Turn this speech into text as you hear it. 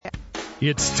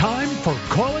It's time for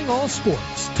Calling All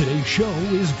Sports. Today's show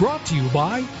is brought to you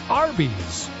by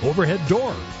Arby's, Overhead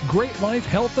Door, Great Life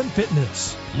Health and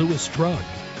Fitness, Lewis Drug,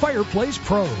 Fireplace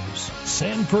Pros,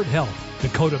 Sanford Health,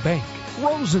 Dakota Bank,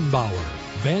 Rosenbauer,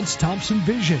 Vance Thompson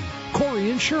Vision, Corey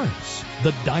Insurance,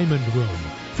 The Diamond Room,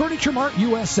 Furniture Mart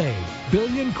USA,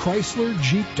 Billion Chrysler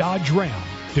Jeep Dodge Ram,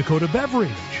 Dakota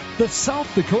Beverage, the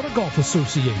South Dakota Golf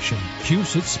Association,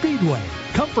 Huset Speedway,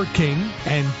 Comfort King,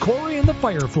 and Corey and the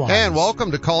Fireflies. And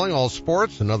welcome to Calling All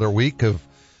Sports, another week of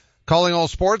Calling All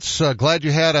Sports. Glad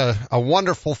you had a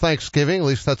wonderful Thanksgiving. At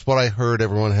least that's what I heard.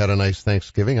 Everyone had a nice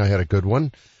Thanksgiving. I had a good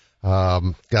one.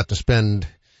 Got to spend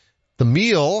the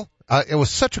meal. It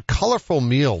was such a colorful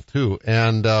meal too.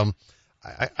 And, I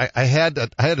had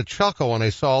a chuckle when I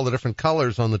saw all the different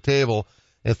colors on the table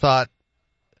and thought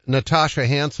Natasha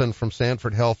Hansen from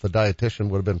Sanford Health, the dietitian,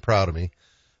 would have been proud of me.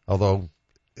 Although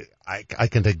I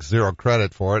can take zero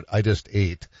credit for it. I just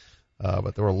ate.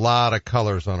 But there were a lot of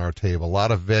colors on our table, a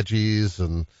lot of veggies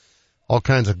and all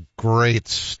kinds of great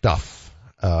stuff.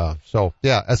 So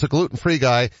yeah, as a gluten-free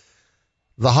guy,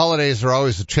 the holidays are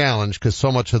always a challenge because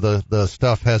so much of the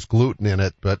stuff has gluten in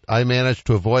it, but I managed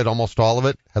to avoid almost all of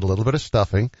it. Had a little bit of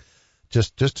stuffing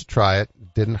just to try it.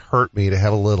 Didn't hurt me to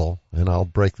have a little, and I'll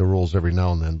break the rules every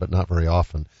now and then, but not very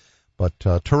often.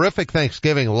 But terrific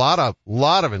Thanksgiving, a lot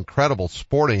of incredible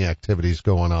sporting activities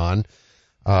going on.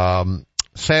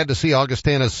 Sad to see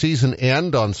Augustana's season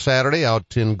end on Saturday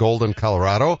out in Golden,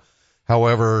 Colorado.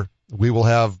 However, we will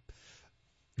have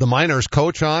the Miners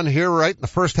coach on here right in the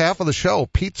first half of the show,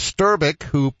 Pete Sterbick,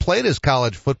 who played his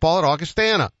college football at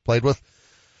Augustana, played with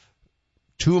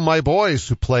two of my boys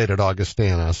who played at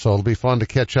Augustana. So it'll be fun to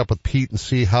catch up with Pete and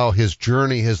see how his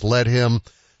journey has led him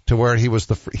to where he is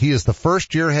the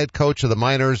first year head coach of the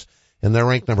Miners, and they're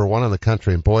ranked number 1 in the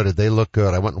country. And boy, did they look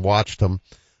good. I went and watched them.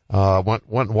 Went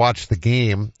and watched the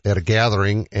game at a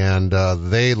gathering, and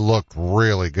they looked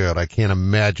really good. I can't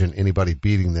imagine anybody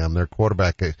beating them. Their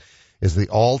quarterback is the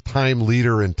all-time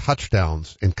leader in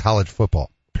touchdowns in college football,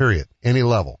 period, any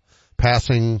level.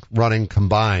 Passing, running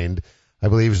combined, I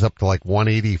believe he's up to like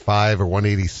 185 or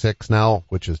 186 now,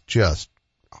 which is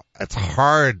it's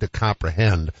hard to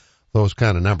comprehend those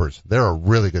kind of numbers. They're a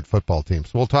really good football team.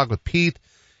 So we'll talk with Pete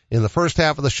in the first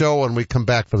half of the show. When we come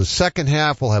back for the second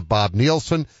half, we'll have Bob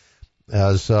Nielsen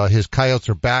as his Coyotes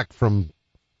are back from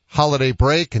holiday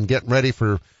break and getting ready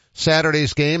for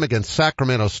Saturday's game against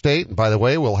Sacramento State. And by the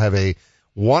way, we'll have a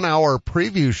 1-hour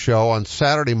preview show on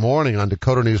Saturday morning on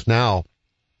Dakota News Now.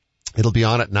 It'll be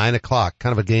on at 9 o'clock,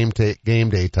 kind of a game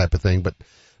day type of thing, but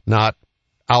not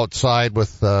outside with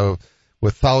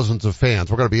thousands of fans.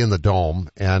 We're going to be in the Dome,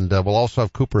 and we'll also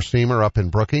have Cooper Seamer up in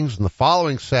Brookings. And the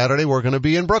following Saturday, we're going to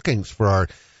be in Brookings for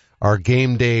our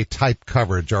game day type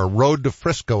coverage. Our Road to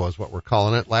Frisco is what we're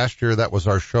calling it. Last year, that was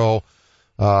our show.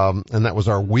 And that was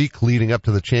our week leading up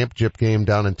to the championship game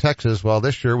down in Texas. Well,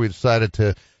 this year we decided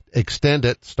to extend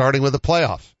it starting with the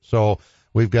playoffs. So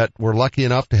we're lucky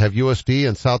enough to have USD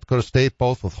and South Dakota State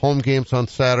both with home games on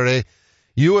Saturday.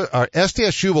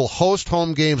 SDSU will host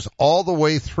home games all the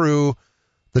way through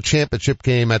the championship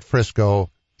game at Frisco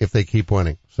if they keep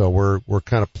winning. So we're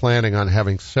kind of planning on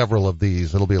having several of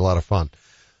these. It'll be a lot of fun.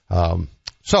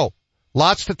 So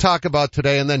lots to talk about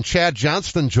today. And then Chad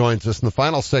Johnston joins us in the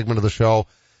final segment of the show.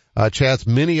 Chad's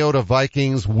Minnesota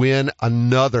Vikings win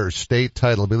another state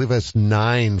title. I believe that's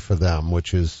 9 for them,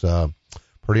 which is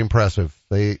pretty impressive.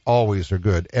 They always are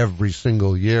good every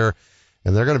single year,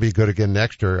 and they're going to be good again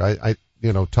next year. I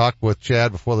talked with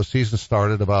Chad before the season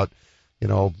started about,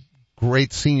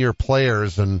 great senior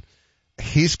players, and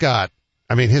his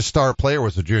star player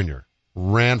was a junior.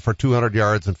 Ran for 200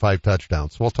 yards and 5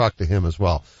 touchdowns. So we'll talk to him as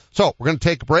well. So we're going to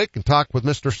take a break and talk with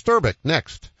Mr. Sterbick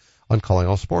next on Calling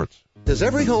All Sports. Does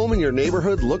every home in your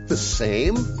neighborhood look the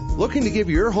same? Looking to give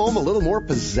your home a little more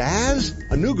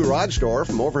pizzazz? A new garage door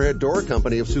from Overhead Door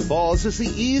Company of Sioux Falls is the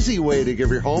easy way to give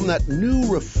your home that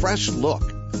new, refreshed look.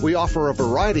 We offer a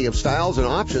variety of styles and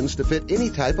options to fit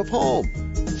any type of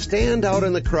home. Stand out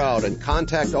in the crowd and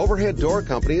contact Overhead Door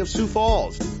Company of Sioux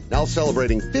Falls. Now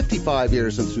celebrating 55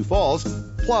 years in Sioux Falls,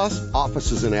 plus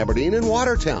offices in Aberdeen and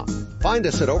Watertown. Find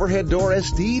us at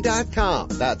overheaddoorsd.com.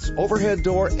 That's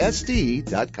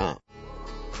overheaddoorsd.com.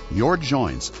 Your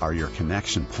joints are your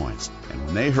connection points, and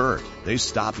when they hurt, they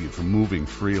stop you from moving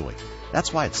freely.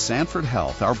 That's why at Sanford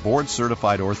Health, our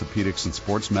board-certified orthopedics and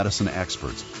sports medicine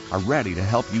experts are ready to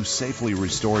help you safely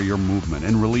restore your movement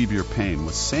and relieve your pain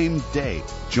with same-day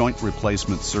joint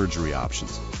replacement surgery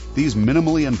options. These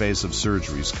minimally invasive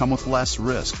surgeries come with less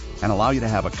risk and allow you to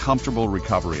have a comfortable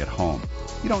recovery at home.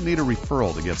 You don't need a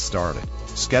referral to get started.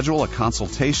 Schedule a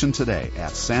consultation today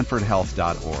at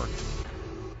sanfordhealth.org.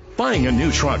 Buying a new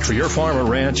truck for your farm or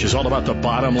ranch is all about the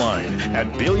bottom line.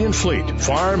 At Billion Fleet,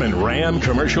 Farm and Ram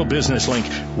Commercial Business Link,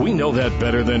 we know that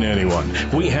better than anyone.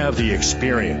 We have the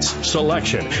experience,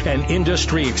 selection, and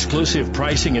industry-exclusive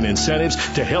pricing and incentives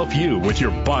to help you with your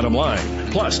bottom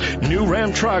line. Plus, new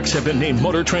Ram trucks have been named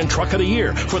Motor Trend Truck of the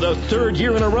Year for the third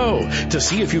year in a row. To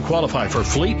see if you qualify for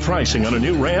fleet pricing on a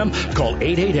new Ram, call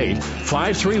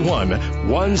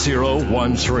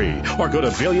 888-531-1013 or go to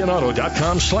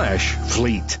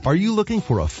billionauto.com/fleet. Are you looking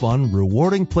for a fun,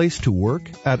 rewarding place to work?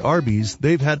 At Arby's,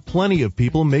 they've had plenty of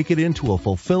people make it into a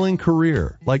fulfilling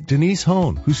career, like Denise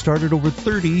Hone, who started over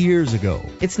 30 years ago.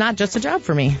 It's not just a job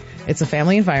for me. It's a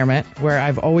family environment where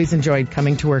I've always enjoyed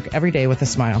coming to work every day with a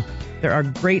smile. There are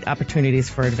great opportunities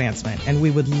for advancement, and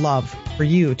we would love for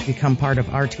you to become part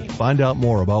of our team. Find out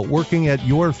more about working at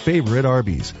your favorite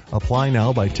Arby's. Apply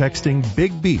now by texting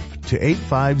Big Beef to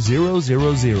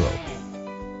 85000.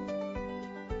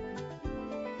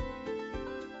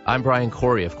 I'm Brian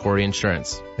Corey of Corey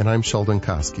Insurance. And I'm Sheldon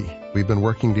Koski. We've been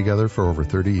working together for over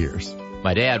 30 years.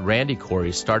 My dad, Randy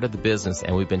Corey, started the business,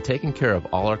 and we've been taking care of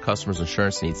all our customers'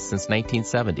 insurance needs since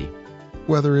 1970.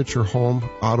 Whether it's your home,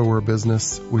 auto, or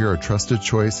business, we are a trusted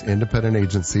choice independent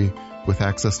agency with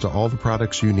access to all the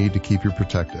products you need to keep you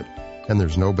protected. And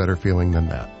there's no better feeling than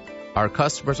that. Our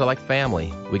customers are like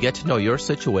family. We get to know your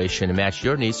situation and match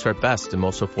your needs to our best and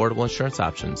most affordable insurance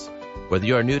options. Whether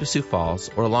you are new to Sioux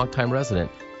Falls or a longtime resident,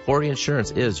 Corey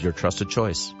Insurance is your trusted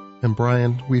choice. And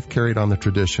Brian, we've carried on the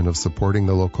tradition of supporting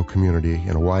the local community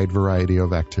in a wide variety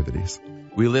of activities.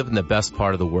 We live in the best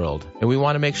part of the world, and we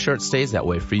want to make sure it stays that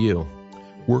way for you.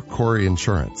 We're Corey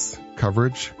Insurance.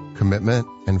 Coverage, commitment,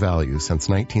 and value since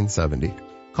 1970.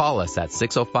 Call us at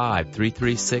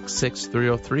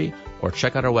 605-336-6303 or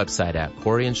check out our website at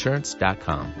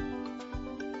coreyinsurance.com.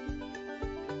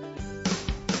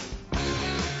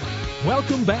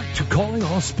 Welcome back to Calling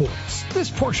All Sports.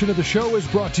 This portion of the show is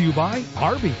brought to you by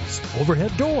Arby's,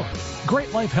 Overhead Door,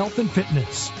 Great Life Health and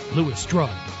Fitness, Lewis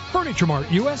Drug, Furniture Mart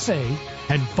USA,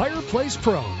 and Fireplace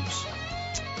Pros.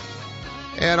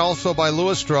 And also by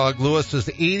Lewis Drug. Lewis is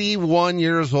 81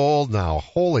 years old now.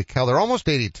 Holy cow, they're almost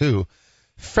 82.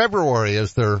 February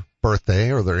is their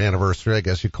birthday, or their anniversary. I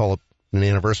guess you call it an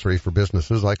anniversary for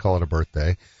businesses. I call it a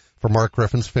birthday for Mark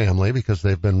Griffin's family, because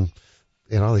they've been,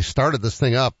 they started this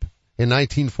thing up in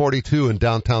 1942 in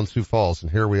downtown Sioux Falls.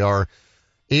 And here we are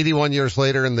 81 years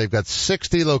later, and they've got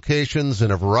 60 locations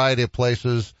in a variety of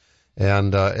places.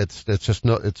 And it's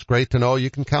great to know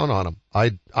you can count on them.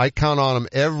 I count on them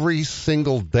every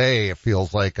single day. It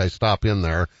feels like I stop in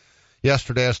there.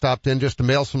 Yesterday I stopped in just to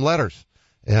mail some letters.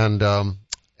 And,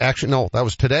 actually, no, that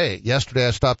was today. Yesterday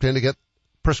I stopped in to get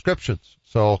prescriptions.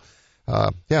 So,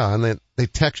 and they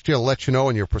text you to let you know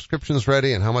when your prescription's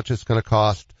ready and how much it's going to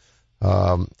cost.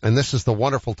 And this is the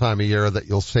wonderful time of year that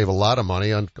you'll save a lot of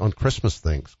money on Christmas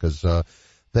things, because,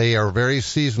 they are very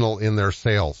seasonal in their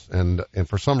sales. And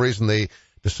for some reason they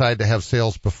decide to have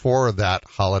sales before that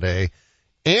holiday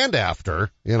and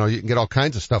after. You can get all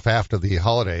kinds of stuff after the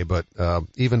holiday, but,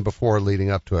 even before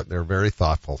leading up to it, they're very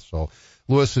thoughtful. So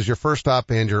Lewis is your first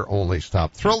stop and your only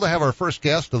stop. Thrilled to have our first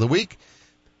guest of the week,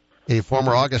 a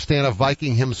former Augustana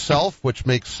Viking himself, which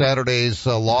makes Saturday's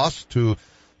loss to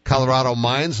Colorado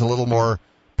Mines a little more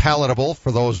palatable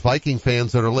for those Viking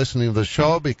fans that are listening to the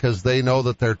show, because they know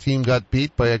that their team got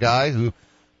beat by a guy who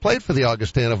played for the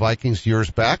Augustana Vikings years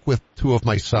back with two of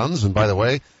my sons. And by the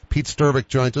way, Pete Sterbick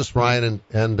joins us. Ryan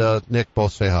and Nick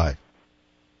both say hi.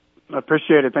 I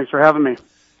appreciate it. Thanks for having me.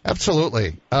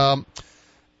 Absolutely.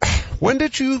 When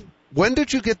did you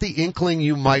get the inkling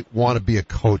you might want to be a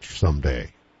coach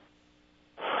someday?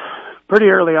 Pretty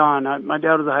early on. My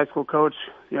dad was a high school coach,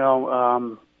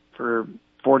 for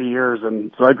 40 years.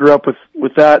 And so I grew up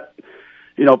with that,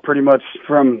 pretty much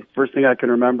from first thing I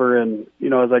can remember. And,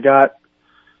 as I got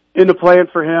into playing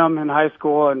for him in high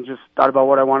school and just thought about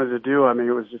what I wanted to do,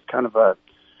 it was just kind of a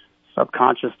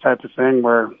subconscious type of thing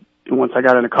where once I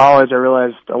got into college, I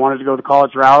realized I wanted to go the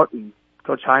college route, and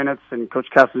Coach Heinitz and Coach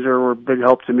Kessinger were a big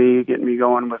help to me, getting me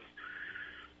going with,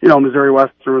 Missouri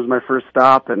Western was my first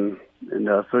stop. And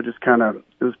so it just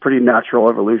it was pretty natural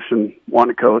evolution,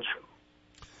 wanting to coach.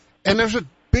 And there's a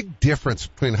big difference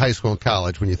between high school and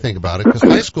college when you think about it, because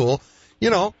high school,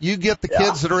 you get the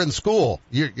kids that are in school.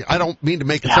 I don't mean to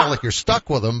make it sound like you're stuck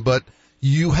with them, but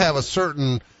you have a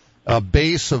certain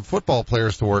base of football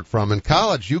players to work from. In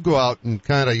college, you go out and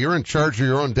you're in charge of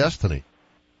your own destiny.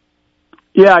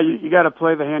 Yeah, you got to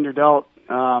play the hand you're dealt.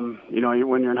 When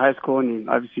you're in high school, and you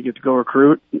obviously get to go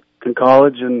recruit in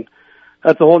college, and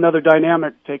that's a whole nother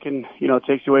dynamic. It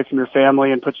takes you away from your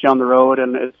family and puts you on the road,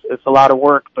 and it's a lot of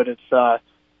work, but it's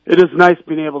it is nice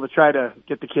being able to try to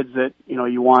get the kids that,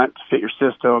 you want to fit your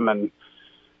system.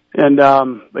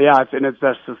 But yeah,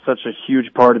 that's just such a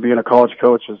huge part of being a college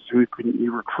coach is who can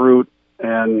you recruit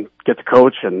and get to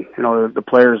coach. And, the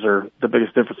players are the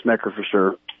biggest difference maker for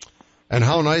sure. And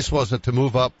how nice was it to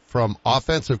move up from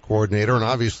offensive coordinator? And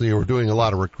obviously you were doing a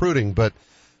lot of recruiting, but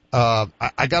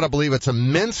I got to believe it's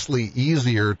immensely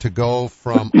easier to go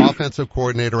from offensive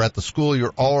coordinator at the school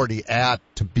you're already at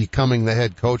to becoming the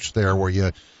head coach there, where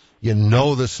you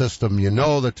know the system, you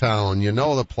know the town, you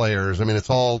know the players. I mean, it's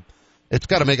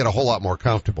got to make it a whole lot more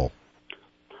comfortable.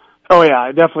 Oh yeah,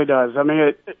 it definitely does. I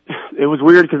mean, it was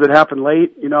weird because it happened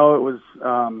late. It was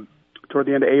toward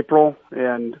the end of April,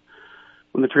 and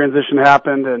when the transition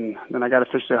happened, and then I got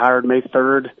officially hired May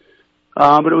 3rd.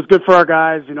 But it was good for our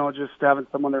guys, just having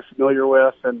someone they're familiar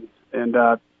with and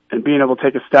being able to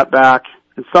take a step back.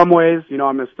 In some ways, I'm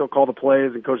going to still call the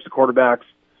plays and coach the quarterbacks,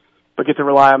 but get to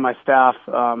rely on my staff,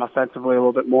 offensively a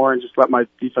little bit more and just let my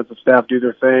defensive staff do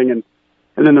their thing. And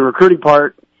then the recruiting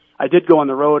part, I did go on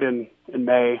the road in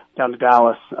May down to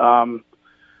Dallas.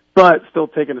 But still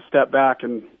taking a step back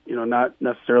and, not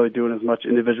necessarily doing as much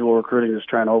individual recruiting, just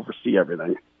trying to oversee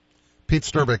everything. Pete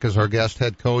Sterbick is our guest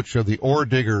head coach of the Ore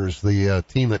Diggers, the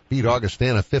team that beat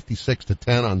Augustana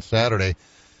 56-10 on Saturday.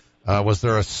 Was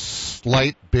there a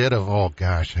slight bit of, oh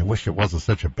gosh, I wish it wasn't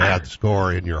such a bad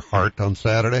score in your heart on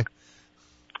Saturday?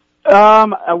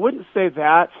 I wouldn't say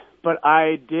that, but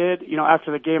I did,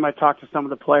 after the game I talked to some of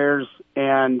the players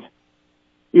and,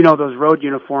 those road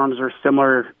uniforms are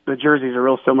similar, the jerseys are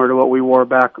real similar to what we wore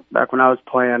back when I was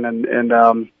playing and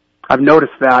I've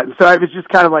noticed that. And so it was just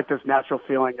kind of like this natural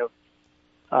feeling of,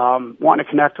 wanting to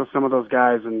connect with some of those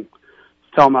guys and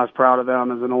tell them I was proud of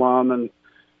them as an alum and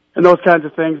those kinds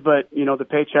of things. But, the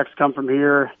paychecks come from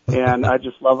here and I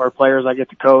just love our players I get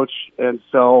to coach. And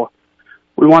so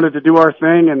we wanted to do our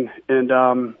thing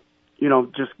and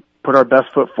just put our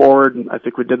best foot forward. And I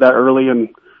think we did that early and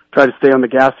tried to stay on the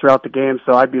gas throughout the game.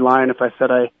 So I'd be lying if I said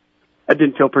I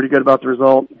didn't feel pretty good about the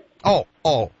result.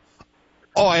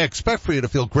 I expect for you to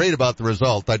feel great about the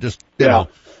result. I just, you know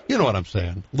what I'm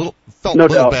saying. Felt no a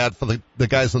little doubt. bad for the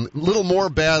guys, little more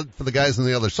bad for the guys on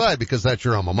the other side because that's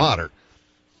your alma mater.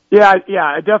 Yeah,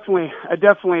 I definitely,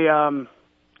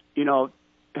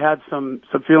 had some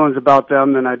feelings about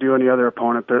them than I do any other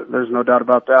opponent. There's no doubt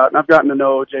about that. And I've gotten to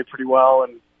know OJ pretty well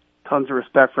and tons of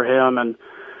respect for him. And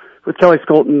with Kelly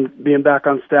Skolton being back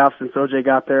on staff since OJ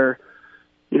got there,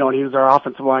 and he was our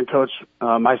offensive line coach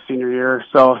my senior year.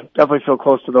 So definitely feel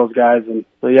close to those guys. And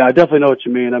so, yeah, I definitely know what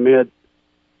you mean. I mean,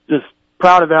 just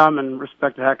proud of them and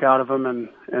respect the heck out of them.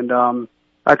 And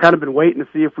I kind of been waiting to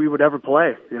see if we would ever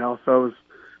play, so it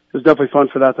was definitely fun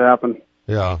for that to happen.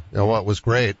 Yeah, well, it was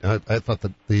great. I thought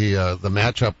that the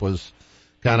matchup was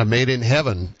kind of made in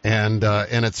heaven, and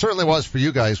it certainly was for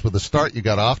you guys with the start you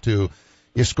got off to.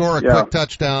 You score a quick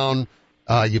touchdown,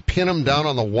 you pin them down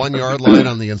on the 1 yard line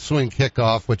on the ensuing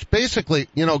kickoff, which basically,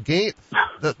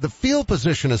 the field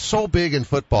position is so big in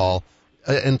football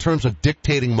in terms of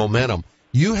dictating momentum.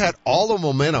 You had all the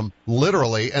momentum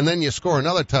literally, and then you score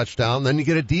another touchdown, then you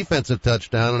get a defensive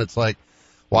touchdown, and it's like,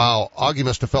 wow, Augie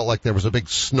must have felt like there was a big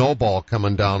snowball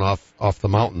coming down off the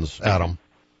mountains at him.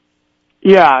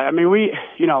 Yeah, I mean, we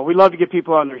love to get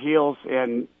people on their heels,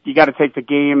 and you got to take the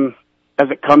game as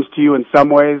it comes to you in some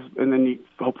ways, and then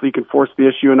hopefully you can force the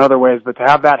issue in other ways. But to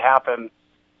have that happen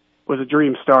was a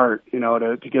dream start,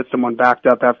 to get someone backed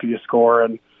up after you score,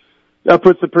 and that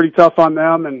puts it pretty tough on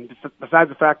them. And besides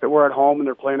the fact that we're at home and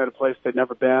they're playing at a place they'd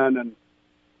never been,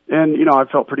 and I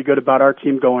felt pretty good about our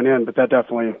team going in, but that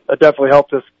definitely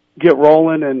helped us get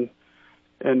rolling. And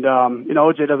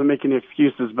OJ doesn't make any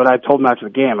excuses, but I told him after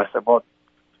the game, I said, well,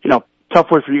 tough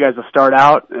way for you guys to start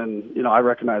out, and I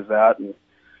recognize that. And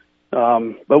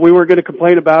but we weren't going to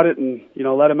complain about it and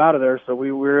let him out of there. So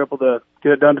we were able to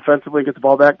get it done defensively, get the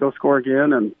ball back, go score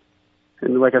again,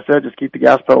 and like I said, just keep the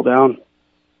gas pedal down.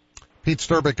 Pete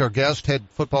Sterbick, our guest, head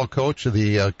football coach of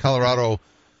the Colorado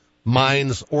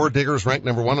Mines Ore Diggers, ranked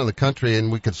number 1 in the country,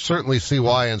 and we could certainly see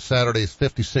why in Saturday's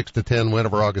 56-10 win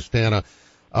over Augustana.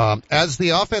 As the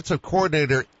offensive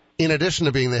coordinator, in addition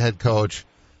to being the head coach,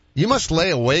 you must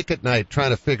lay awake at night trying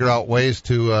to figure out ways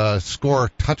to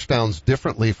score touchdowns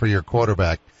differently for your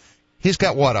quarterback. He's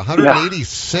got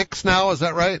 186 now, is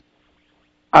that right?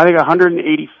 I think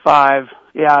 185.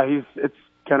 Yeah, it's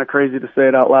kind of crazy to say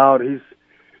it out loud.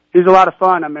 He's a lot of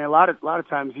fun. I mean, a lot of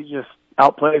times he just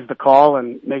outplays the call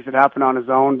and makes it happen on his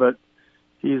own, but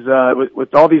he's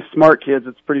with all these smart kids,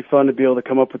 it's pretty fun to be able to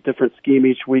come up with different scheme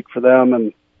each week for them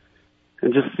and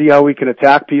just see how we can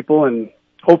attack people and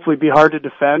hopefully be hard to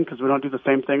defend because we don't do the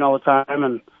same thing all the time.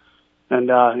 And And,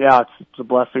 yeah, it's a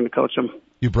blessing to coach them.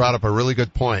 You brought up a really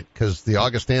good point, because the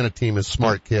Augustana team is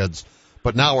smart kids,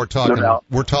 but now we're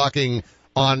talking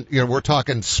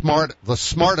smart, the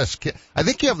smartest kid. I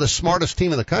think you have the smartest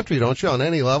team in the country, don't you, on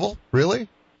any level? Really?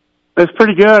 It's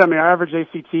pretty good. I mean, our average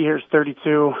ACT here is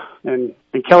 32, and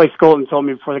Kelly Skolton told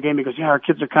me before the game, he goes, yeah, our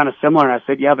kids are kind of similar. And I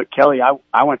said, yeah, but Kelly,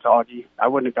 I went to Augie. I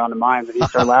wouldn't have gone to mine. And he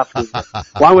started laughing.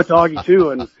 Well, I went to Augie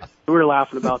too, and we were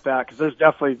laughing about that, because there's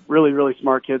definitely really, really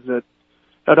smart kids at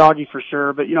Augie for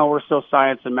sure. But, we're still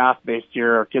science and math based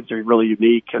here. Our kids are really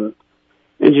unique, and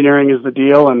engineering is the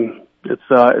deal, and it's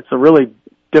a really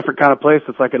different kind of place.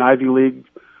 It's like an Ivy League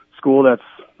school that's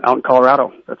out in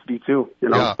Colorado. That's D2,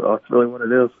 Yeah. So that's really what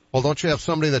it is. Well, don't you have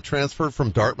somebody that transferred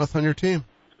from Dartmouth on your team?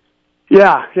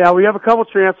 Yeah, we have a couple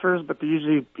transfers, but they're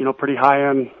usually, pretty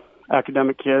high-end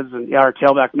academic kids. And, yeah, our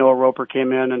tailback, Noah Roper,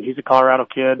 came in, and he's a Colorado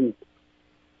kid. And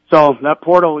so that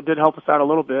portal did help us out a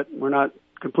little bit. We're not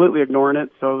completely ignoring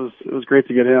it, so it was great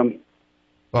to get him.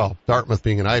 Well, Dartmouth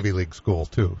being an Ivy League school,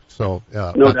 too. So,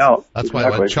 yeah. No doubt. That's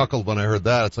exactly. why I chuckled when I heard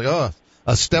that. It's like,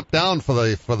 a step down for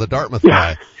the Dartmouth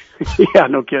guy. Yeah,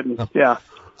 no kidding. Yeah.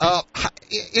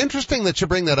 Interesting that you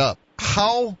bring that up.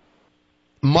 How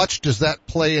much does that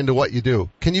play into what you do?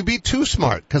 Can you be too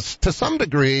smart? Because to some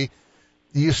degree,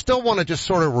 you still want to just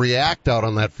sort of react out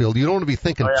on that field. You don't want to be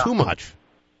thinking too much.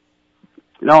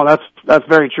 No, that's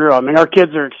very true. I mean, our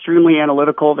kids are extremely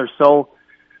analytical. They're so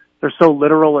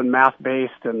literal and math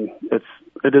based, and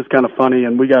it is kind of funny,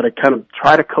 and we got to kind of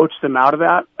try to coach them out of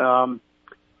that.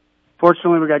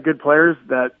 Fortunately, we got good players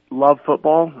that love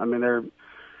football. I mean,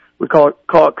 we call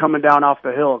it coming down off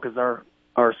the hill, because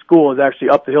our school is actually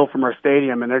up the hill from our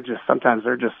stadium, and sometimes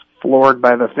they're just floored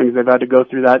by the things they've had to go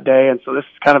through that day. And so this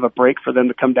is kind of a break for them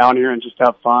to come down here and just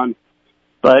have fun.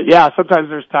 But yeah, sometimes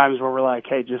there's times where we're like,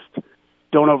 hey, just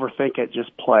don't overthink it,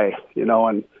 just play,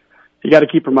 and you got to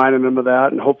keep reminding them of that.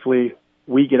 And hopefully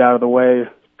we get out of the way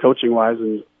coaching wise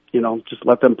and, just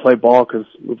let them play ball, because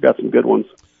we've got some good ones.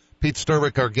 Pete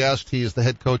Sterbick, our guest, he is the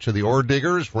head coach of the Ore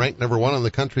Diggers, ranked number 1 in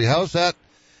the country. How's that,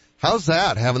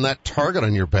 having that target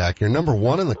on your back? You're number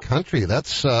 1 in the country.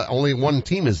 That's, only one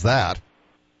team is that.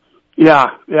 Yeah,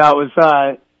 it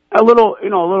was, a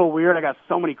little weird. I got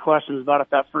so many questions about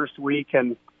it that first week,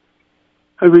 and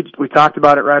we talked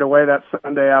about it right away that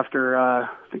Sunday after, I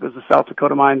think it was the South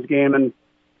Dakota Mines game, and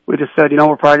we just said,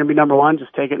 we're probably going to be number 1,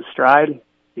 just take it in stride.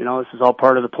 This is all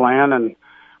part of the plan, and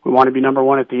we want to be number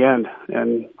 1 at the end.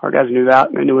 And our guys knew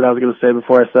that. They knew what I was going to say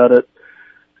before I said it.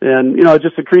 And, it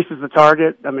just increases the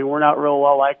target. I mean, we're not real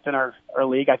well liked in our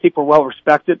league. I think we're well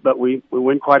respected, but we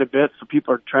win quite a bit, so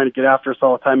people are trying to get after us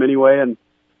all the time anyway. And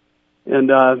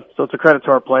so it's a credit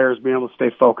to our players being able to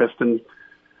stay focused and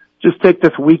just take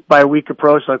this week by week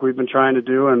approach like we've been trying to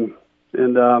do. And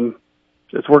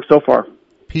it's worked so far.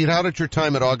 Pete, how did your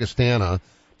time at Augustana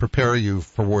prepare you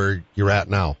for where you're at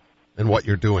now and what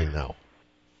you're doing now?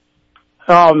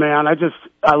 Oh man,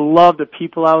 I love the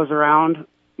people I was around.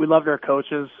 We loved our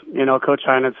coaches. Coach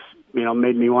Heinitz,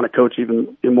 made me want to coach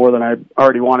even more than I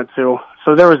already wanted to.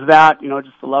 So there was that,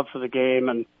 just the love for the game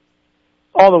and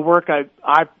all the work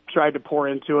I tried to pour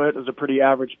into it as a pretty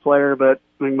average player, but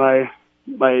I mean,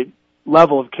 my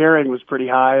level of caring was pretty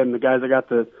high, and the guys I got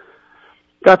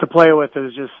to play with,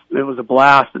 it was a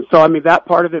blast. And so, I mean, that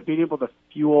part of it, being able to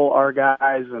fuel our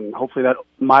guys, and hopefully that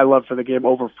my love for the game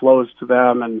overflows to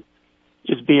them, and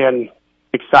just being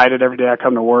excited every day I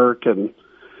come to work and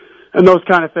those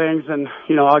kind of things. And,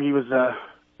 Augie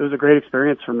it was a great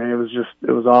experience for me.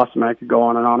 It was awesome. I could go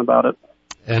on and on about it.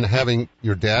 And having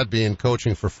your dad be in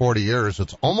coaching for 40 years,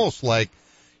 it's almost like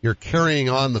you're carrying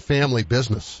on the family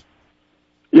business.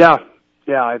 Yeah.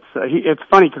 It's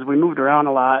funny because we moved around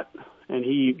a lot, and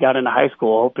he got into high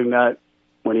school hoping that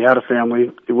when he had a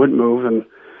family, he wouldn't move, and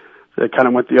so it kind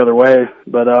of went the other way.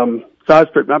 But so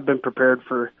I've been prepared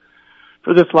for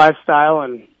this lifestyle,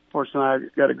 and fortunately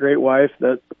I got a great wife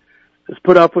that has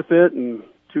put up with it, and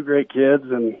 2 great kids,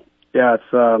 and yeah,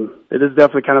 it is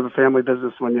definitely kind of a family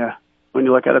business when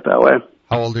you look at it that way.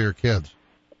 How old are your kids?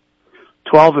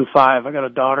 12 and 5. I got a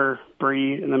daughter,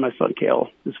 Bree, and then my son Cale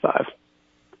is 5.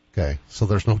 Okay, so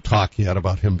there's no talk yet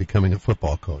about him becoming a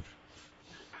football coach.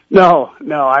 No,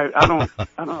 I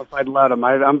don't know if I'd let him.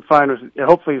 I'm fine with.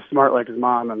 Hopefully, he's smart like his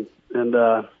mom, and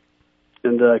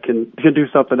can do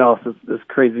something else. This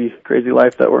crazy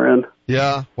life that we're in.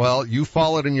 Yeah, well, you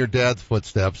followed in your dad's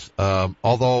footsteps.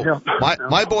 Although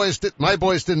my boys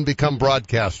didn't become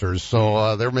broadcasters,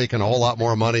 so they're making a whole lot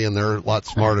more money, and they're a lot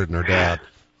smarter than their dad.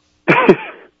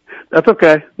 That's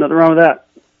okay. Nothing wrong with that.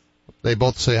 They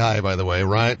both say hi, by the way.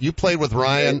 Ryan, you played with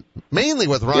Ryan, mainly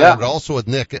with Ryan, but also with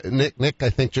Nick. Nick, I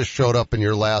think, just showed up in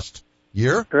your last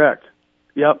year. Correct.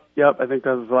 Yep. I think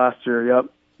that was last year. Yep.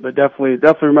 But definitely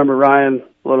remember Ryan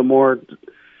a little more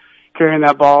carrying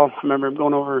that ball. I remember him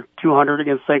going over 200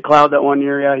 against St. Cloud that one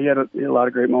year. Yeah, he had a lot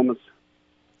of great moments.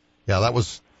 Yeah, that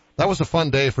was a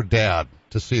fun day for Dad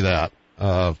to see that.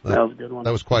 That was a good one.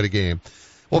 That was quite a game.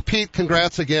 Well, Pete,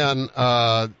 congrats again.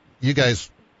 You guys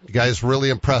really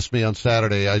impressed me on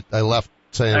Saturday. I left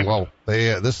saying, well,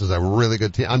 this is a really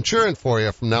good team. I'm cheering for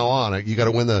you from now on. You got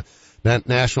to win the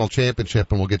national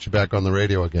championship, and we'll get you back on the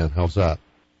radio again. How's that?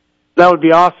 That would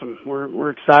be awesome.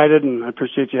 We're excited, and I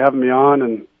appreciate you having me on,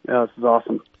 and yeah, this is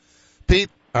awesome. Pete,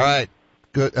 all right.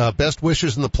 Good. Best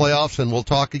wishes in the playoffs, and we'll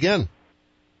talk again.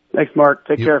 Thanks, Mark.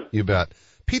 Take care. You bet.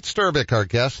 Pete Sterbick, our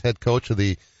guest, head coach of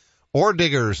the Ore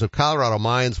Diggers of Colorado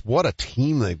Mines. What a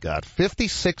team they've got.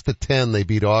 56-10 they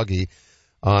beat Augie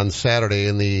on Saturday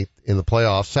in the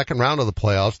playoffs. Second round of the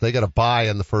playoffs. They got a bye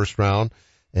in the first round,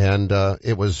 and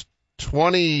it was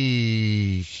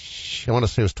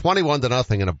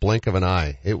 21-0 in a blink of an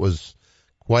eye. It was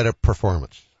quite a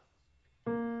performance.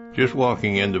 Just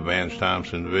walking into Vance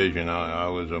Thompson Vision, I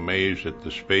was amazed at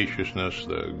the spaciousness,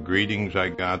 the greetings I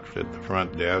got at the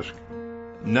front desk.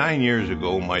 9 years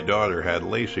ago, my daughter had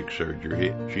LASIK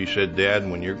surgery. She said, Dad,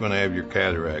 when you're going to have your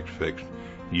cataracts fixed,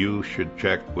 you should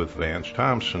check with Vance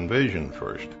Thompson Vision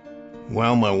first.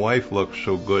 Well, my wife looks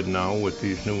so good now with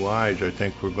these new eyes, I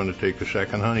think we're going to take a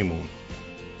second honeymoon.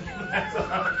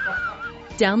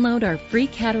 Download our free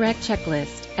cataract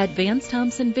checklist at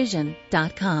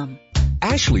VanceThompsonVision.com.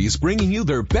 Ashley is bringing you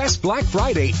their best Black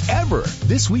Friday ever.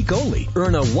 This week only,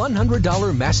 earn a $100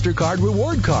 MasterCard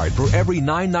reward card for every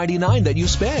 $9.99 that you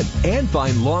spend. And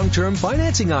find long-term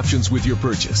financing options with your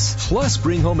purchase. Plus,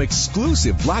 bring home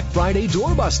exclusive Black Friday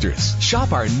doorbusters.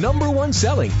 Shop our #1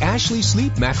 selling Ashley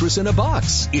Sleep Mattress in a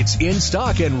Box. It's in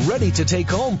stock and ready to take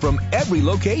home from every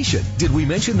location. Did we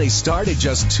mention they start at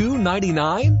just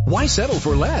 $2.99? Why settle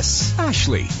for less?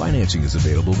 Ashley. Financing is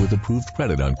available with approved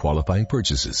credit on qualifying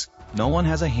purchases. No one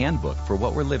has a handbook for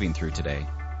what we're living through today,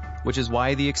 which is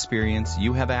why the experience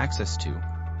you have access to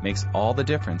makes all the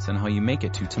difference in how you make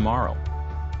it to tomorrow.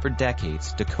 For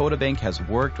decades, Dakota Bank has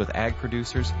worked with ag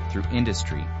producers through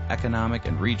industry, economic,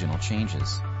 and regional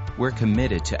changes. We're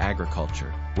committed to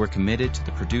agriculture. We're committed to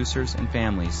the producers and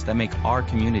families that make our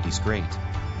communities great.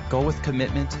 Go with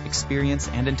commitment, experience,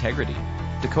 and integrity.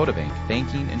 Dakota Bank,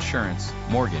 banking, insurance,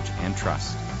 mortgage, and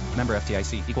trust. Member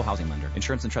FDIC, equal housing lender.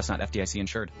 Insurance and trust not FDIC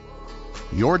insured.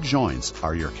 Your joints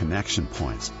are your connection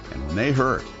points, and when they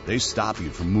hurt, they stop you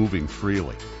from moving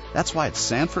freely. That's why at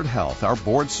Sanford Health, our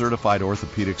board-certified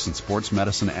orthopedics and sports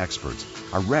medicine experts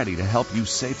are ready to help you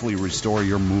safely restore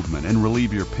your movement and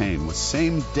relieve your pain with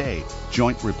same-day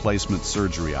joint replacement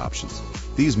surgery options.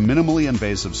 These minimally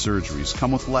invasive surgeries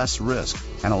come with less risk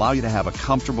and allow you to have a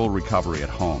comfortable recovery at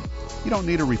home. You don't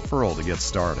need a referral to get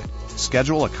started.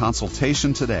 Schedule a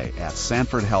consultation today at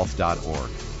sanfordhealth.org.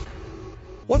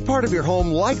 What part of your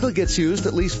home likely gets used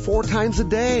at least 4 times a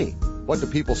day? What do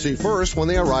people see first when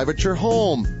they arrive at your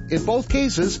home? In both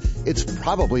cases, it's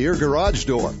probably your garage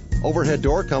door. Overhead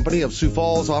Door Company of Sioux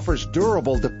Falls offers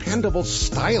durable, dependable,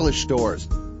 stylish doors,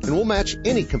 and will match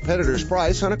any competitor's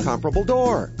price on a comparable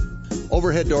door.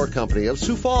 Overhead Door Company of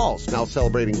Sioux Falls, now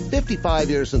celebrating 55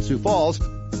 years in Sioux Falls,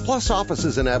 plus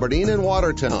offices in Aberdeen and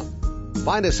Watertown.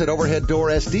 Find us at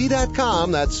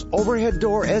overheaddoorsd.com. That's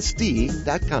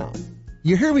overheaddoorsd.com.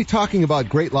 You hear me talking about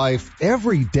Great Life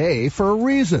every day for a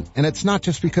reason, and it's not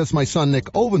just because my son Nick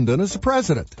Ovenden is the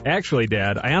president. Actually,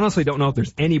 Dad, I honestly don't know if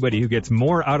there's anybody who gets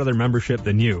more out of their membership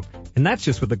than you, and that's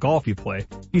just with the golf you play.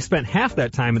 You spent half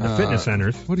that time at the fitness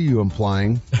centers. What are you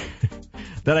implying?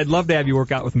 That I'd love to have you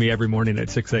work out with me every morning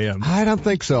at 6 a.m. I don't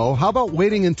think so. How about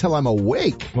waiting until I'm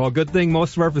awake? Well, good thing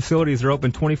most of our facilities are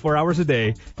open 24 hours a day,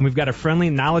 and we've got a friendly,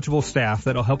 knowledgeable staff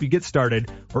that'll help you get started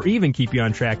or even keep you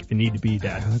on track if you need to be,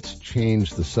 Dad. Let's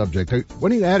change the subject.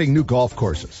 When are you adding new golf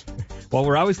courses? Well,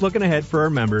 we're always looking ahead for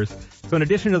our members. So in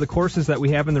addition to the courses that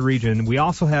we have in the region, we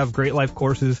also have Great Life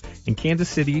courses in Kansas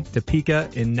City,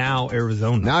 Topeka, and now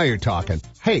Arizona. Now you're talking.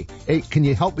 Hey, can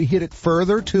you help me hit it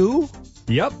further, too?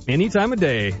 Yep, any time of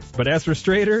day. But as for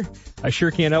straighter, I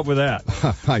sure can't help with that.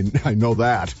 I know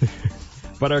that.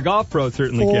 But our golf pros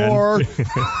certainly can.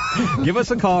 Give us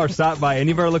a call or stop by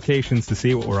any of our locations to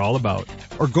see what we're all about.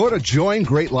 Or go to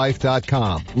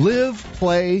joingreatlife.com. Live,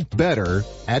 play better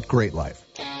at Great Life.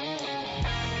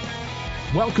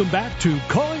 Welcome back to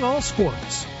Calling All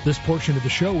Sports. This portion of the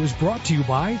show is brought to you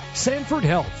by Sanford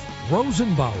Health,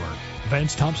 Rosenbauer,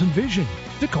 Vance Thompson Vision,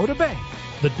 Dakota Bank,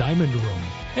 The Diamond Room,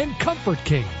 and Comfort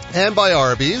King. And by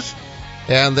Arby's.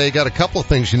 And they got a couple of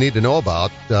things you need to know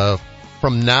about.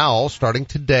 From now, starting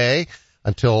today,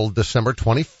 until December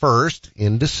 21st.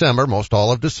 In December, most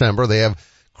all of December, they have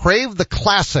Crave the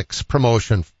Classics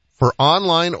promotion for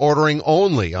online ordering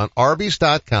only on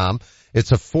Arby's.com.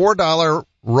 It's a $4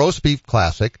 roast beef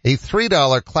classic, a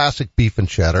 $3 classic beef and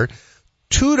cheddar,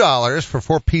 $2 for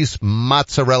 4-piece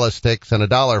mozzarella sticks, and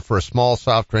 $1 for a small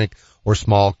soft drink or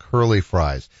small curly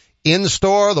fries. In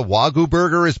store, the Wagyu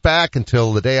burger is back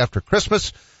until the day after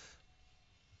Christmas.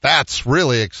 That's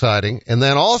really exciting. And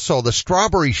then also the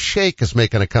strawberry shake is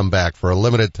making a comeback for a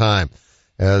limited time,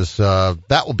 as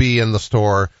that will be in the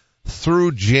store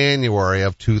through January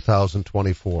of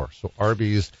 2024. So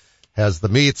Arby's has the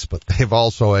meats, but they've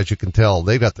also, as you can tell,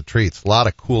 they've got the treats. A lot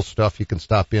of cool stuff. You can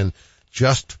stop in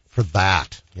just for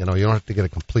that. You know, you don't have to get a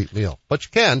complete meal, but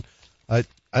you can.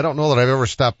 I don't know that I've ever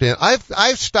stopped in.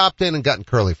 I've stopped in and gotten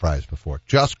curly fries before,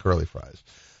 just curly fries.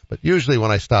 But usually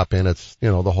when I stop in, it's, you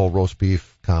know, the whole roast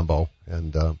beef combo,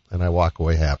 and I walk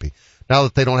away happy. Now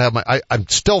that they don't have I'm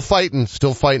still fighting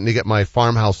to get my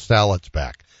farmhouse salads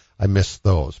back. I miss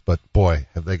those, but boy,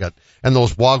 have they got, and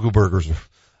those Wagyu burgers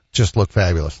just look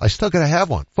fabulous. I still gotta have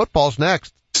one. Football's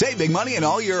next. Save big money on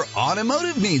all your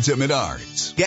automotive needs at Menards.